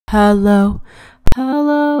Hello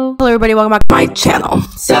everybody, welcome back to my channel.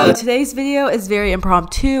 So today's video is very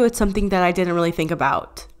impromptu. It's something that I didn't really think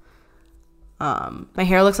about. My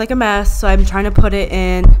hair looks like a mess, so I'm trying to put it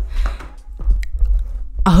in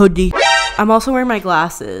a hoodie. I'm also wearing my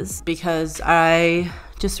glasses because I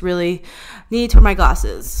just really need to wear my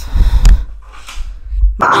glasses.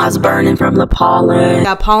 My eyes burning from the pollen.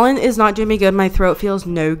 Yeah, pollen is not doing me good. My throat feels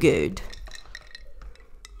no good.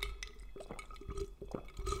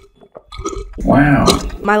 Wow.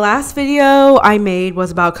 My last video I made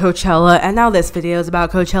was about Coachella, and now this video is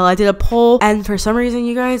about Coachella. I did a poll, and for some reason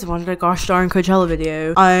you guys wanted a gosh darn Coachella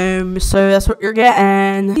video. So that's what you're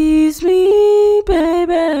getting. Please me,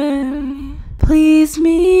 baby. Please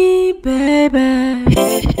me, baby.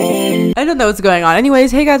 I don't know what's going on.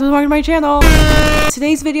 Anyways, hey guys, welcome to my channel.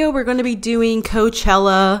 Today's video we're going to be doing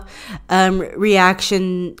Coachella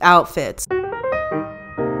reaction outfits.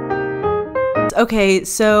 Okay,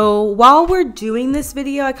 so while we're doing this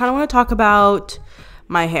video, I kind of want to talk about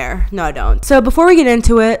my hair. No, I don't. So before we get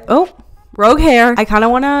into it, rogue hair, I kind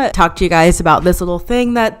of want to talk to you guys about this little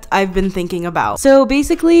thing that I've been thinking about. So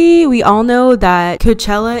basically, we all know that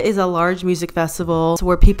Coachella is a large music festival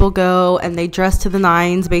where people go and they dress to the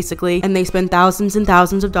nines, basically, and they spend thousands and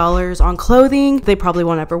thousands of dollars on clothing they probably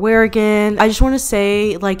won't ever wear again. I just want to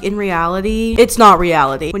say, like, in reality, it's not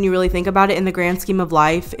reality. When you really think about it, in the grand scheme of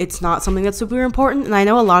life, it's not something that's super important. And I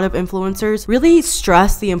know a lot of influencers really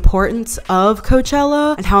stress the importance of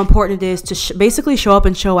Coachella and how important it is to basically show up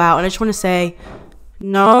and show out. And I just want to say,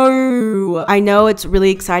 no. I know it's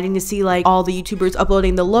really exciting to see like all the YouTubers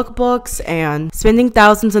uploading the lookbooks and spending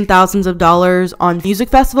thousands and thousands of dollars on music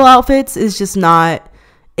festival outfits is just not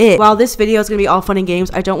it. While this video is gonna be all fun and games,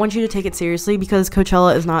 I don't want you to take it seriously because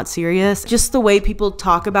Coachella is not serious. Just the way people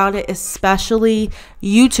talk about it, especially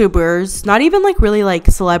YouTubers, not even like really like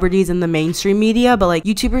celebrities in the mainstream media, but like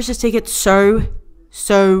YouTubers just take it so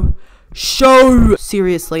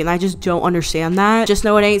seriously, and I just don't understand that. Just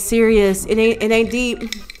know it ain't serious. It ain't deep.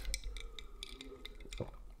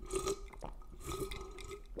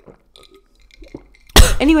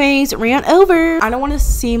 Anyways, rant over. I don't want to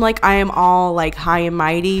seem like I am all like high and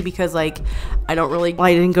mighty because like I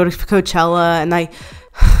didn't go to Coachella and I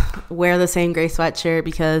wear the same gray sweatshirt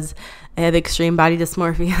because I have extreme body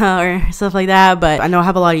dysmorphia or stuff like that. But I know I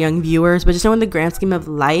have a lot of young viewers, but just know in the grand scheme of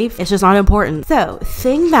life, it's just not important. So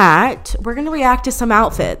saying that, we're gonna react to some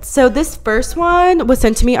outfits. So this first one was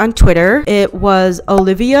sent to me on Twitter. It was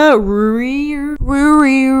Olivia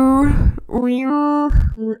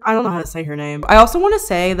I don't know how to say her name. I also want to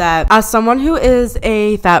say that as someone who is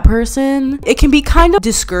a fat person, it can be kind of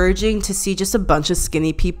discouraging to see just a bunch of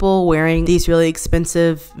skinny people wearing these really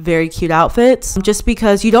expensive, very cute outfits, just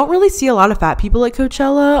because you don't really see a lot of fat people at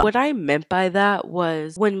Coachella. What I meant by that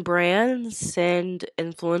was when brands send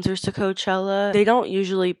influencers to Coachella, they don't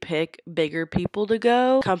usually pick bigger people to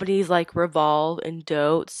go. Companies like Revolve and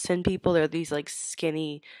Dote send people, they're these like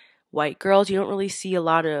skinny white girls. You don't really see a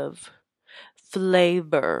lot of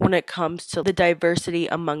flavor when it comes to the diversity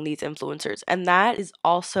among these influencers, and that is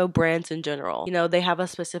also brands in general. You know, they have a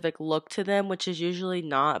specific look to them, which is usually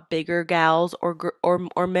not bigger gals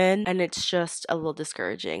or men, and it's just a little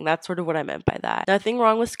discouraging. That's sort of what I meant by that. Nothing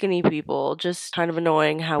wrong with skinny people, just kind of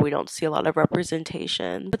annoying how we don't see a lot of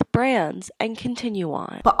representation with brands. And continue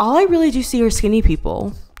on. But all I really do see are skinny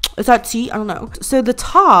people. Is that T? I don't know. So the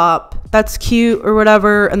top, that's cute or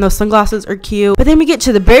whatever, and those sunglasses are cute. But then we get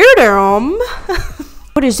to the bottom.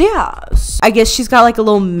 What is this? I guess she's got like a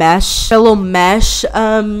little mesh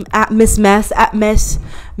at Miss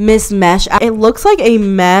Mesh. It looks like a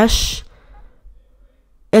mesh.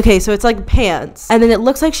 Okay, so it's like pants, and then it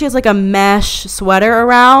looks like she has like a mesh sweater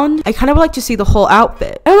around. I kind of would like to see the whole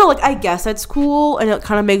outfit. I don't know, like I guess that's cool, and it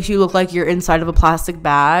kind of makes you look like you're inside of a plastic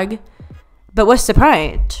bag. But what's the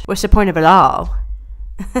point? What's the point of it all?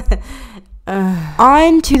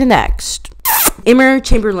 On to the next. Emma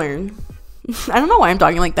Chamberlain. I don't know why I'm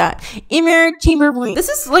talking like that. Emma Chamberlain. This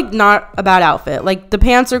is like not a bad outfit. Like the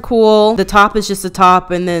pants are cool. The top is just a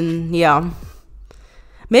top, and then yeah.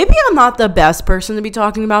 Maybe I'm not the best person to be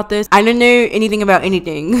talking about this. I don't know anything about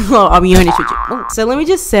anything. Well, I'll be honest with you. So let me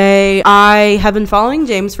just say, I have been following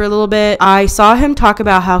James for a little bit. I saw him talk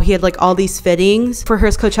about how he had like all these fittings for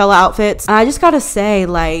his Coachella outfits. And I just gotta say,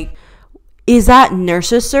 like, is that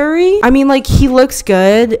necessary? I mean, like, he looks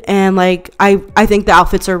good, and like I think the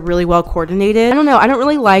outfits are really well coordinated. I don't know, I don't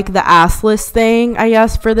really like the assless thing, I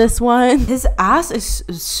guess, for this one. His ass is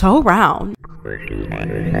so round.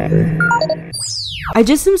 I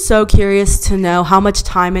just am so curious to know how much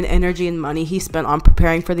time and energy and money he spent on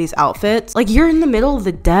preparing for these outfits. Like, you're in the middle of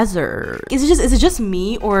the desert. Is it just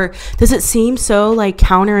me, or does it seem so like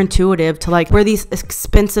counterintuitive to like wear these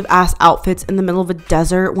expensive ass outfits in the middle of a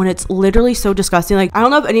desert when it's literally so disgusting? Like, I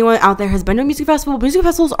don't know if anyone out there has been to a music festival. Music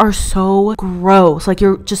festivals are so gross. Like,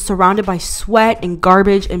 you're just surrounded by sweat and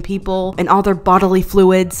garbage and people and all their bodily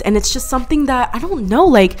fluids, and it's just something that I don't know.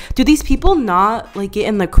 Like, do these people not like get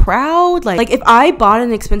in the crowd? Like if I bought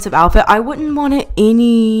an expensive outfit, I wouldn't want it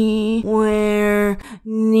anywhere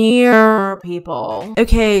near people.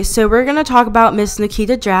 Okay, so we're gonna talk about Miss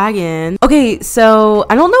Nikita Dragon. Okay, so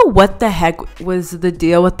I don't know what the heck was the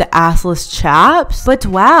deal with the assless chaps, but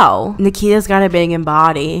wow, Nikita's got a banging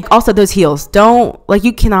body. Also, those heels, don't, like,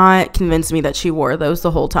 you cannot convince me that she wore those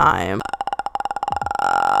the whole time.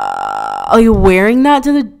 Are you wearing that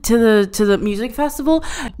to the music festival?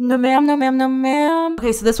 No ma'am, no ma'am, no ma'am.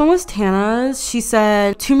 Okay, so this one was Tana's. She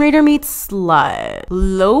said Tomb Raider meets slut.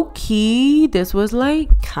 Low key, this was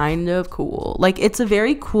like kind of cool. Like, it's a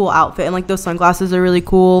very cool outfit, and like those sunglasses are really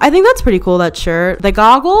cool. I think that's pretty cool, that shirt. The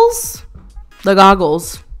goggles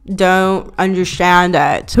don't understand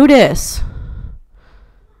it. Who this?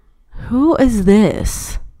 Who is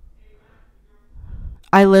this?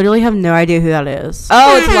 I literally have no idea who that is.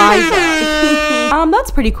 Oh, it's Liza.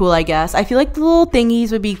 That's pretty cool, I guess. I feel like the little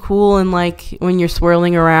thingies would be cool, and like when you're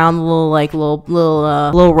swirling around, the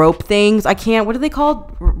little rope things. I can't, what are they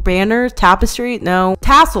called? Banners? Tapestry? No.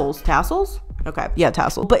 Tassels. Okay, yeah,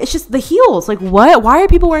 tassel. But it's just the heels. Like, what? Why are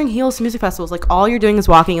people wearing heels to music festivals? Like, all you're doing is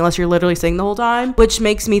walking, unless you're literally singing the whole time, which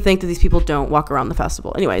makes me think that these people don't walk around the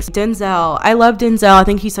festival. Anyways, Denzel. I love Denzel. I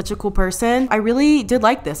think he's such a cool person. I really did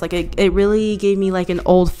like this. Like, it really gave me like an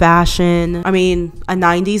old-fashioned, I mean, a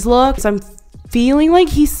 90s look. So I'm feeling like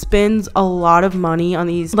he spends a lot of money on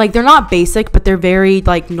these. Like, they're not basic, but they're very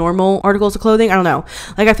like normal articles of clothing. I don't know,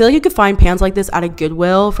 like, I feel like you could find pants like this at a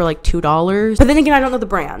Goodwill for like $2, but then again, I don't know the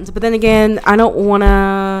brand. But then again, I don't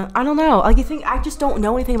know, like, you think I just don't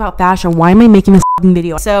know anything about fashion. Why am I making this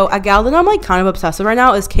video? So a gal that I'm like kind of obsessed with right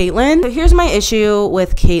now is Caitlyn. So here's my issue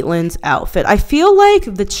with Caitlyn's outfit. I feel like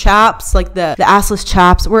the chaps, like the assless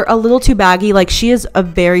chaps, were a little too baggy. Like, she is a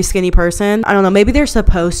very skinny person. I don't know, maybe they're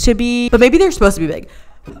supposed to be, but maybe they're supposed to be big.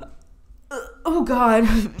 Oh god.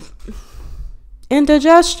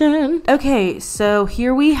 Indigestion. Okay, so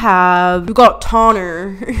here we got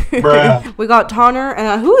Tanner. We got Tanner,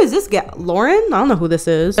 and who is this guy? Lauren? I don't know who this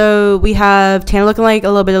is. So we have Tanner looking like a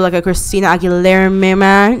little bit of like a Christina Aguilera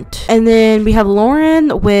moment, and then we have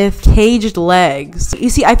Lauren with caged legs. You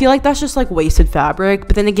see, I feel like that's just like wasted fabric,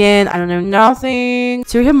 but then again, I don't know nothing.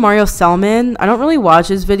 So we have Mario Selman. I don't really watch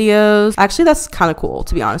his videos. Actually, that's kind of cool,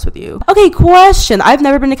 to be honest with you. Okay, question. I've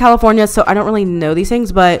never been to California, so I don't really know these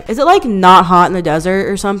things, but is it like not hot in the desert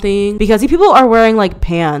or something? Because these people are wearing like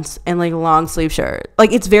pants and like long sleeve shirt.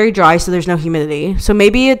 Like, it's very dry, so there's no humidity, so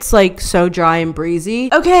maybe it's like so dry and breezy.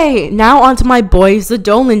 Okay, now on to my boys, the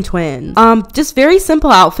Dolan twins. Just very simple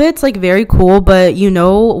outfits, like very cool, but you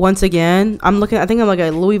know, once again, I think I'm like a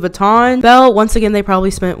Louis Vuitton belt. Once again, they probably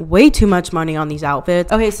spent way too much money on these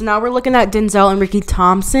outfits. Okay, so now we're looking at Denzel and Ricky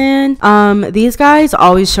Thompson. These guys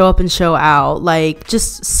always show up and show out, like,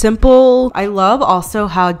 just simple. I love also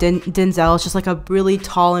how Denzel is just like a really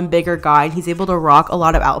tall and bigger guy, and he's able to rock a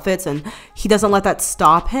lot of outfits, and he doesn't let that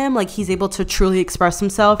stop him. Like, he's able to truly express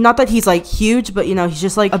himself. Not that he's like huge, but you know, he's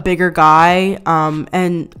just like a bigger guy.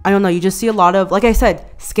 And I don't know, you just see a lot of, like I said,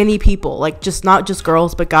 skinny people, like, just not just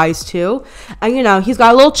girls but guys too. And you know, he's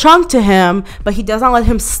got a little chunk to him, but he does not let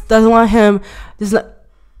him stop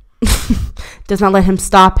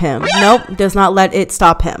him. Nope, does not let it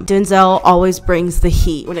stop him. Denzel always brings the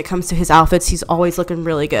heat when it comes to his outfits. He's always looking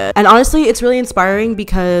really good. And honestly, it's really inspiring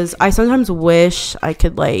because I sometimes wish I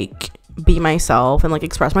could like be myself and like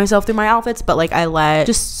express myself through my outfits, but like I let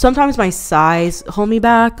just sometimes my size hold me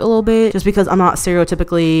back a little bit, just because I'm not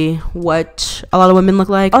stereotypically what a lot of women look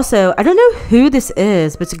like. Also, I don't know who this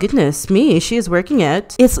is, but goodness me, she is working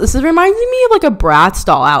it. This is reminding me of like a Bratz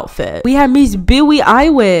doll outfit. We have Miss Billie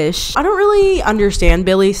Eilish. I don't really understand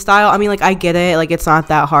Billie's style. I mean, like, I get it, like, it's not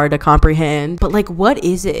that hard to comprehend, but like, what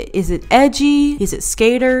is it? Is it edgy? Is it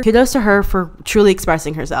skater? Kudos to her for truly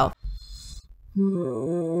expressing herself. If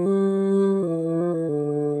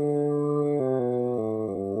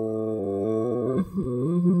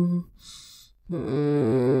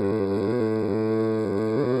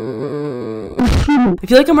I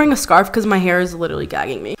feel like I'm wearing a scarf because my hair is literally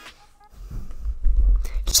gagging me.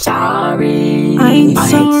 Sorry. I'm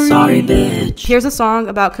sorry, bitch. Here's a song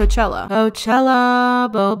about Coachella. Coachella,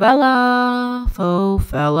 Bobella, faux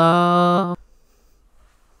fella.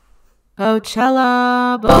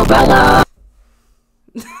 Coachella, Bobella.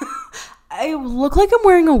 I look like I'm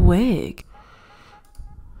wearing a wig.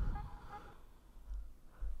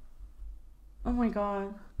 Oh my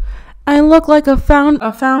god. I look like a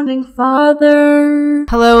founding father.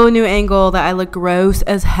 Hello, new angle that I look gross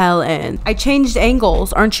as hell in. I changed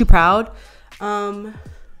angles. Aren't you proud?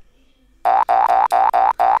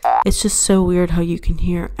 It's just so weird how you can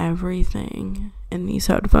hear everything in these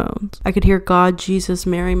headphones. I could hear God, Jesus,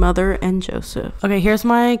 Mary, Mother, and Joseph. Okay, here's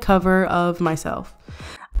my cover of myself.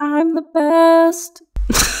 I'm the best.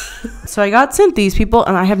 So I got sent these people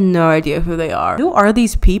and I have no idea who they are. Who are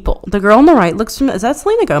these people? The girl on the right looks familiar. Is that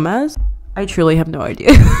Selena Gomez? I truly have no idea.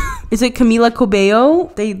 Is it Camila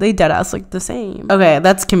Cabello? They deadass look the same. Okay,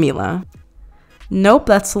 that's Camila. Nope,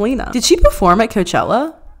 that's Selena. Did she perform at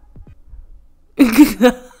Coachella?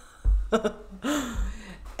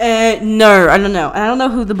 No, I don't know. I don't know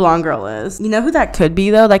who the blonde girl is. You know who that could be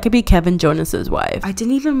though? That could be Kevin Jonas's wife. I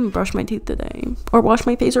didn't even brush my teeth today or wash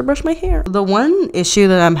my face or brush my hair. The one issue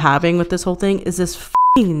that I'm having with this whole thing is this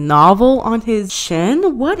f***ing novel on his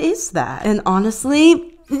chin. What is that? And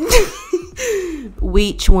honestly,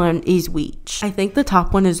 which one is which? I think the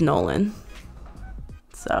top one is Nolan.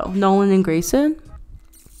 So Nolan and Grayson.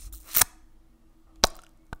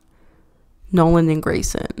 Nolan and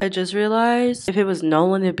Grayson. I just realized if it was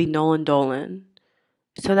Nolan, it'd be Nolan Dolan.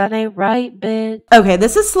 So that ain't right, bitch. Okay,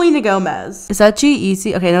 this is Selena Gomez. Is that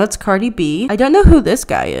G-Eazy? Okay, no, it's Cardi B. I don't know who this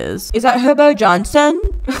guy is. Is that Herbo Johnson?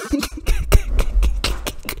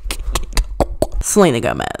 Selena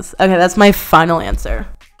Gomez. Okay, that's my final answer.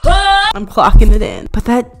 I'm clocking it in. But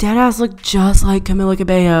that deadass look just like Camila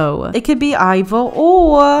Cabello. It could be either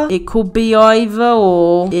or. It could be either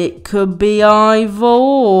or. It could be either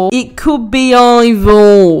or. It could be either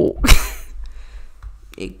or.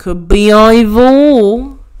 It could be either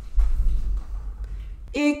or.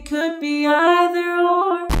 It could be either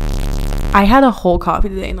or. I had a whole coffee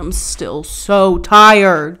today and I'm still so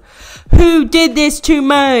tired. Who did this to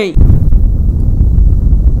me?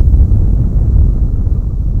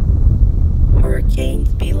 Hurricanes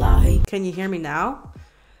be like. Can you hear me now?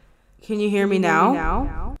 Can you hear me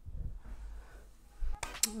now?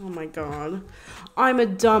 Oh my god. I'm a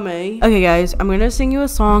dummy. Okay guys, I'm gonna sing you a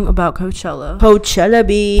song about Coachella. Coachella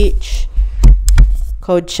Beach.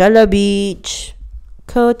 Coachella Beach.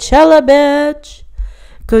 Coachella bitch.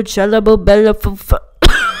 Coachella Bobella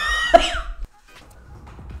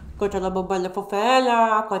Coachella Bobella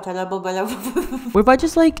Fofella. Coachella Bobella. What if I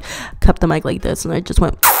just like kept the mic like this and I just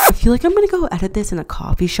went, I feel like I'm gonna go edit this in a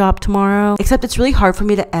coffee shop tomorrow. Except it's really hard for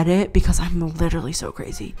me to edit because I'm literally so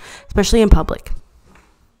crazy. Especially in public.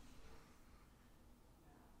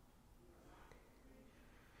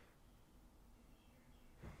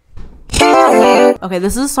 Okay,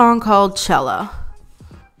 this is a song called Cella.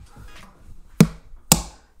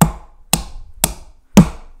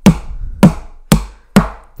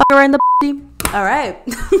 Fucker in the all right.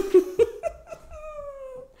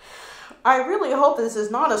 I really hope this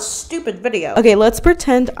is not a stupid video. Okay, let's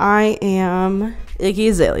pretend I am Iggy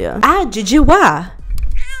Azalea. Ah, did you why?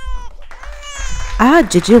 Ah,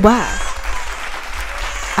 did you why?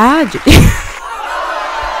 Ah, did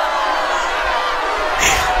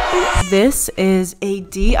This is a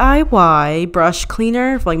DIY brush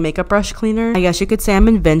cleaner, like makeup brush cleaner. I guess you could say I'm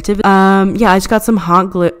inventive. Yeah, I just got some hot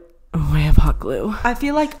glue. Oh, I have hot glue. I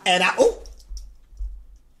feel like,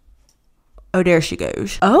 oh, there she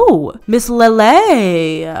goes. Oh, Miss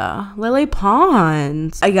Lele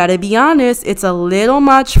Pons. I gotta be honest, it's a little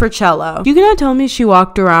much for cello. You gonna tell me she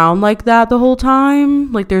walked around like that the whole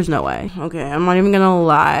time? Like, there's no way. Okay, I'm not even gonna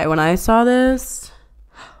lie. When I saw this,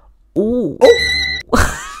 ooh.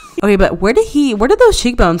 Okay, but where did those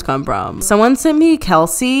cheekbones come from? Someone sent me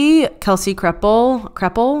Kelsey Crepple,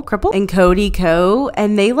 and Cody Co,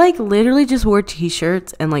 and they like literally just wore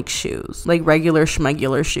t-shirts and like shoes, like regular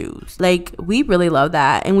schmegular shoes. Like, we really love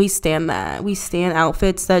that, and we stand that. We stand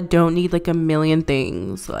outfits that don't need like a million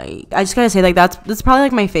things. Like, I just gotta say, like, that's probably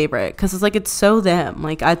like my favorite, because it's like, it's so them.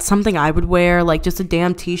 Like, it's something I would wear, like just a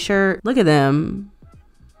damn t-shirt. Look at them.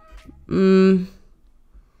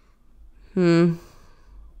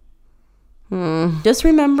 Just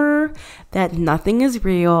remember that nothing is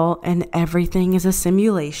real and everything is a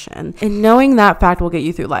simulation. And knowing that fact will get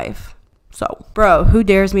you through life. So, bro, who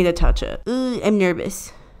dares me to touch it? I'm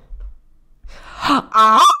nervous.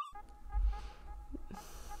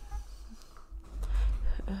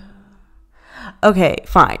 Okay,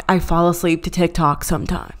 fine. I fall asleep to TikTok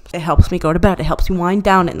sometimes. It helps me go to bed. It helps me wind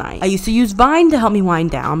down at night. I used to use Vine to help me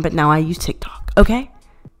wind down, but now I use TikTok. Okay?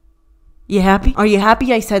 You happy? Are you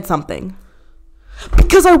happy I said something?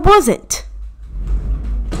 Because I wasn't.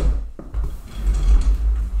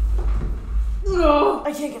 Oh,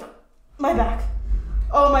 I can't get up. My back.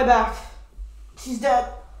 Oh, my back. She's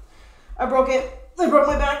dead. I broke it. I broke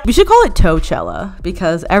my back. We should call it Coachella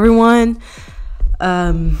because everyone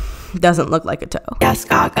doesn't look like a toe. Yes,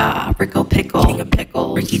 Gaga, Rico Pickle, King of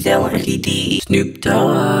Pickle, Ricky Dillon, Ricky D, Snoop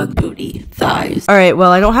Dogg, Booty, Thighs. All right,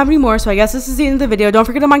 well, I don't have any more, so I guess this is the end of the video. Don't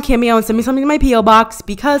forget to my Cameo and send me something in my P.O. box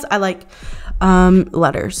because I like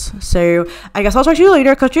letters. So I guess I'll talk to you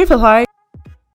later. Coach you, feel high.